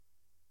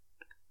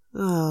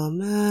Oh,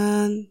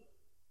 man.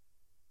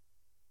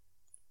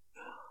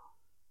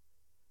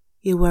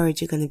 You're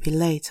worried you're going to be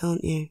late,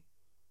 aren't you?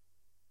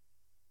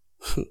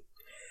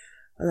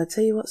 Well, I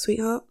tell you what,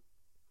 sweetheart.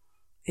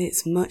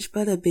 It's much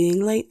better being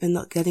late than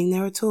not getting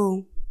there at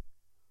all.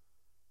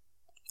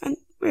 And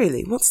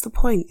really, what's the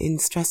point in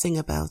stressing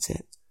about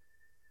it?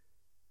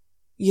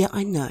 Yeah,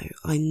 I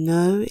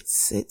know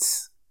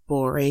it's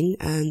boring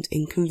and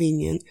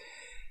inconvenient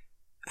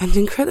and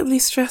incredibly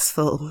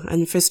stressful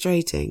and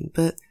frustrating,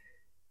 but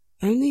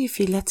only if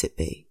you let it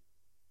be.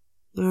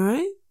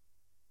 Alright?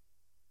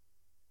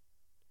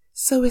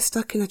 So we're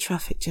stuck in a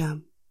traffic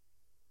jam.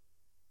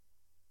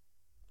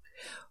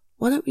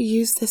 Why don't we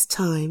use this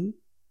time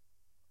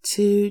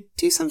to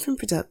do something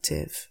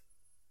productive?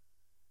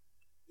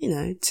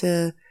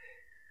 To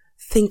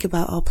think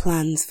about our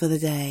plans for the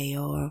day,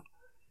 or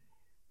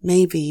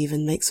maybe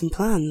even make some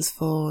plans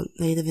for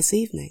later this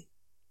evening.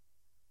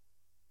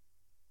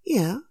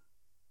 Yeah.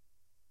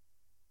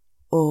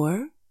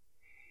 Or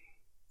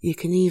you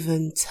can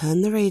even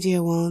turn the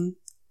radio on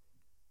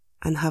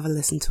and have a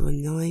listen to a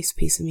nice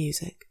piece of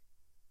music.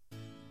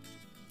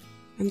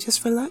 And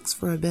just relax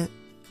for a bit.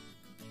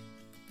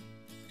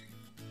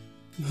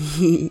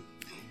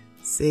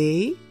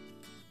 See?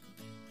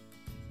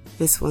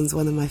 This one's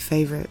one of my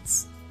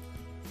favorites.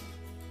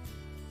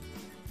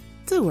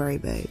 Don't worry,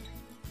 babe.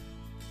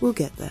 We'll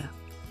get there.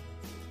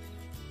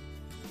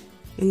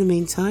 In the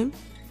meantime,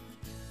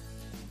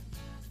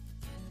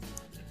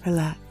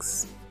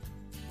 relax.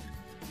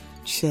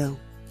 Chill.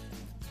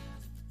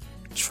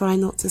 Try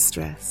not to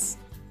stress.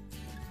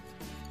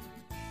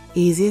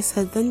 Easier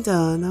said than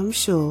done, I'm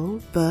sure,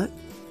 but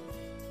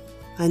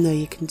I know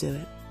you can do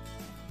it.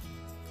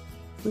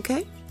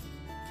 Okay?